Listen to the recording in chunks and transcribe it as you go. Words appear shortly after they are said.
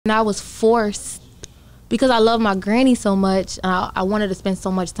And I was forced because I love my granny so much. I wanted to spend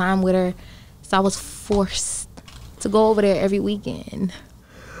so much time with her. So I was forced to go over there every weekend.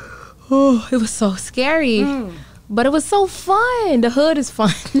 Oh, it was so scary. But it was so fun. The hood is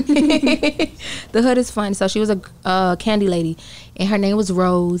fun. The hood is fun. So she was a candy lady, and her name was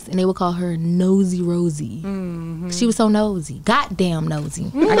Rose, and they would call her Nosy Rosie. She was so nosy. Goddamn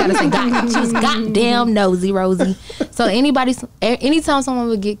nosy. I gotta say, she was goddamn nosy Rosie. So anytime someone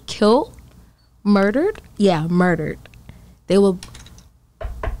would get killed, murdered, they would,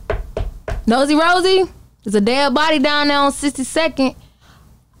 Nosy Rosie, there's a dead body down there on 62nd.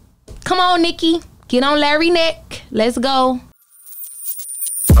 Come on, Nikki. Get on Larry neck. Let's go.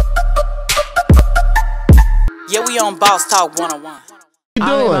 Yeah, we on Boss Talk 101. What you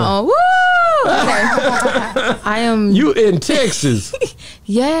doing? Woo! Okay. I am. You in Texas?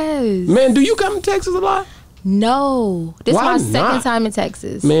 Yes. Man, do you come to Texas a lot? No. This is Why my not? second time in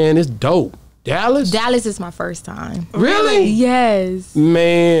Texas. Man, it's dope. Dallas? Dallas is my first time. Really? Yes.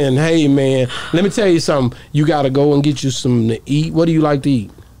 Man, hey man. Let me tell you something. You gotta go and get you something to eat. What do you like to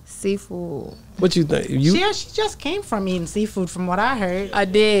eat? Seafood. What you think? She just came from eating seafood from what I heard. I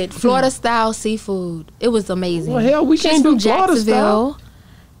did. Florida style seafood. It was amazing. Well, hell, we can't do Florida style.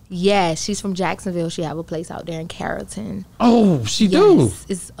 Yes, she's from Jacksonville. She have a place out there in Carrollton. Oh, she do?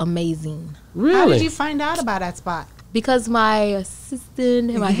 It's amazing. Really? How did you find out about that spot? Because my assistant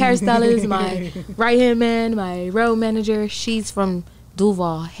and my hairstylist, my right-hand man, my road manager, she's from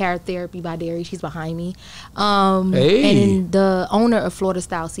Duval Hair Therapy by Dairy. She's behind me. And the owner of Florida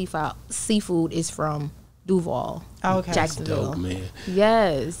Style Seafood is from Duval, Jacksonville. Dope, man.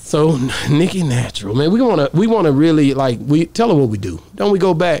 Yes. So Nikki Natural, man, we wanna really tell her what we do. Don't we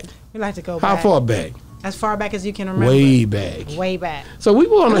go back? We like to go back. How far back? As far back as you can remember. Way back. Way back. So we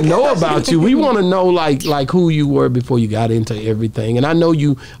want to know about you. We want to know like who you were before you got into everything. And I know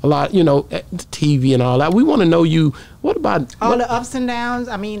you a lot, you know, TV and all that. We want to know you. What about all the ups and downs?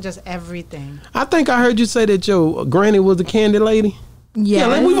 I mean, just everything. I think I heard you say that your granny was a candy lady. Yeah.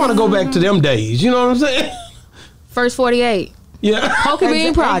 Like, we want to go back to them days. You know what I'm saying? First 48. Yeah. Poker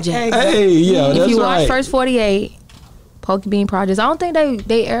Bean Project. Hey, yeah, that's right. If you watch First 48. Poker Bean Projects. I don't think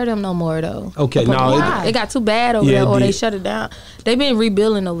they air them no more though. Okay, no, it got too bad over there, or they shut it down. They've been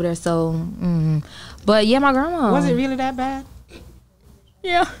rebuilding over there, so. But yeah, my grandma. Was it really that bad?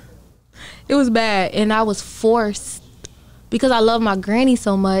 Yeah, it was bad, and I was forced because I love my granny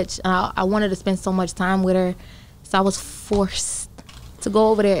so much. I wanted to spend so much time with her, so I was forced to go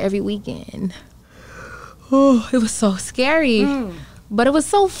over there every weekend. Oh, it was so scary. But it was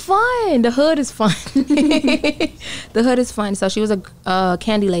so fun. The hood is fun. The hood is fun. So she was a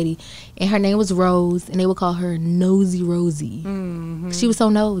candy lady, and her name was Rose, and they would call her Nosy Rosie. She was so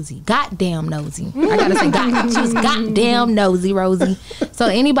nosy. Goddamn nosy. I gotta say, she was goddamn nosy Rosie. So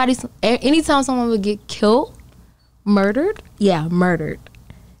anytime someone would get killed, murdered,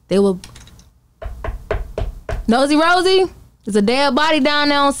 they would, Nosy Rosie, there's a dead body down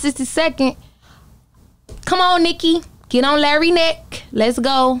there on 62nd. Come on, Nikki. Get on Larry neck. Let's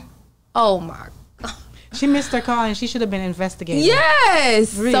go. Oh my God. She missed her call and she should have been investigated.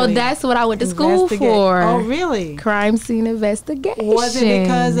 Yes. Really? So that's what I went to school for. Oh, really? Crime scene investigation. Was it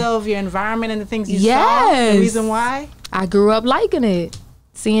because of your environment and the things you saw? The reason why? I grew up liking it.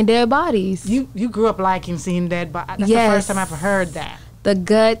 Seeing dead bodies. You grew up liking seeing dead bodies. That's the first time I've heard that. The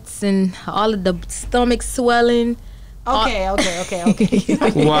guts and all of the stomach swelling. Okay.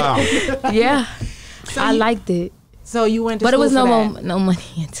 Wow. Yeah. So I liked it. So you went to but school it was for no money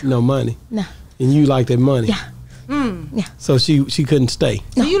into it. No money. No. And you like that money. Yeah. Yeah. So she couldn't stay.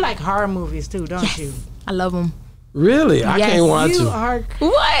 So you like horror movies too, don't you? I love them. Really? I can't watch you. it.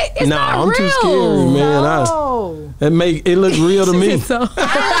 What? It's not I'm real. too scary, man. No. It look real to me.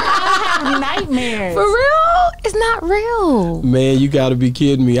 I have nightmares. For real? It's not real. Man, you got to be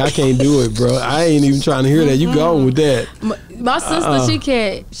kidding me. I can't do it, bro. I ain't even trying to hear that. You going with that. My sister, she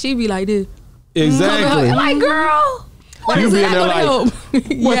can't. She be like this. Exactly. Like, girl. You be in there like,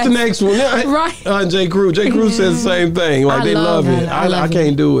 what's the next one? Right. J. Crew says the same thing. Like, they love it. I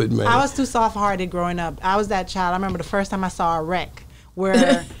can't do it, man. I was too soft-hearted growing up. I was that child. I remember the first time I saw a wreck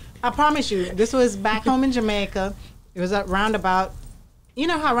where, I promise you, this was back home in Jamaica. It was a roundabout. You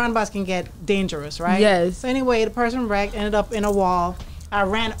know how roundabouts can get dangerous, right? Yes. So anyway, the person wrecked, ended up in a wall. I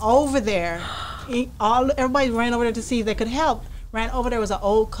ran over there. Everybody ran over there to see if they could help. Ran over there was an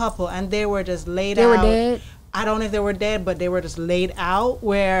old couple, and they were just laid out. They were dead? I don't know if they were dead, but they were just laid out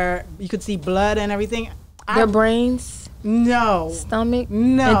where you could see blood and everything. Their brains? No. Stomach?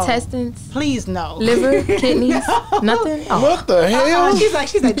 No. Intestines? Please no. Liver? Kidneys? Nothing? Oh. What the hell? She's like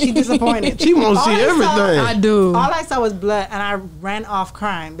she's disappointed. She wants to see All I saw- everything. I do. All I saw was blood, and I ran off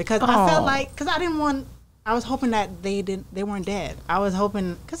crying because I felt Oh. like I didn't want. I was hoping that they weren't dead. I was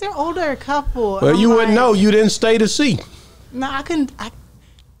hoping because they're older couple. Well, I'm you wouldn't like, know. You didn't stay to see. No, I couldn't.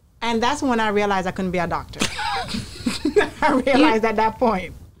 And that's when I realized I couldn't be a doctor. I realized at that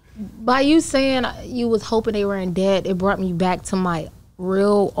point. By you saying you was hoping they weren't dead, it brought me back to my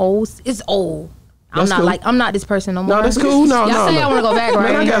real old. It's old. That's cool. I'm not this person no more. No, that's cool. No, Y'all no, say no. I want to go back,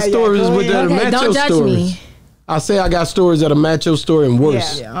 right? Man, I got Yeah, stories go with ahead. that Okay, match don't your judge stories. me. I say I got stories that'll match your story and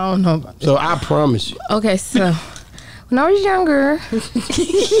worse. Yeah. I don't know about that. So I promise you. Okay, so when I was younger,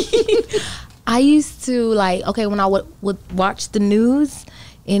 I used to when I would watch the news,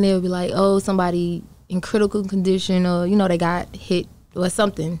 and it would be like, oh, somebody in critical condition, or they got hit or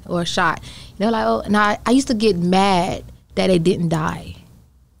something or shot. Like, oh, and I used to get mad that they didn't die.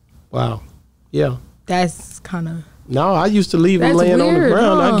 Wow. Yeah. That's kind of. No, I used to leave them That's laying on the weird,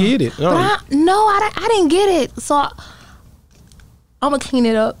 ground. huh? I get it. No. But I didn't get it. So I'm gonna clean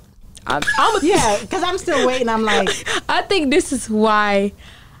it up. Yeah, because I'm still waiting. I'm like, I think this is why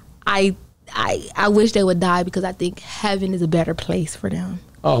I wish they would die, because I think heaven is a better place for them.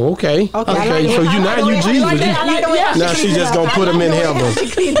 Oh, okay. I like So the way- you Jesus. I like the way Yeah. she Now she cleaned it just up. gonna I put like them in the way heaven.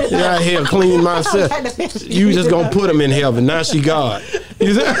 she cleaned it up. Yeah, here, clean myself. I like the way she You just cleaned gonna it put them in heaven. Now she God.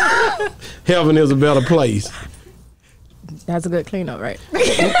 You see? Heaven is a better place. That's a good cleanup, right?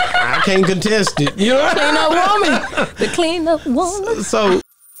 I can't contest it. You know? Cleanup woman. The cleanup woman. So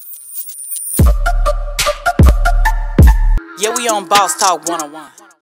Yeah, we on Boss Talk 101.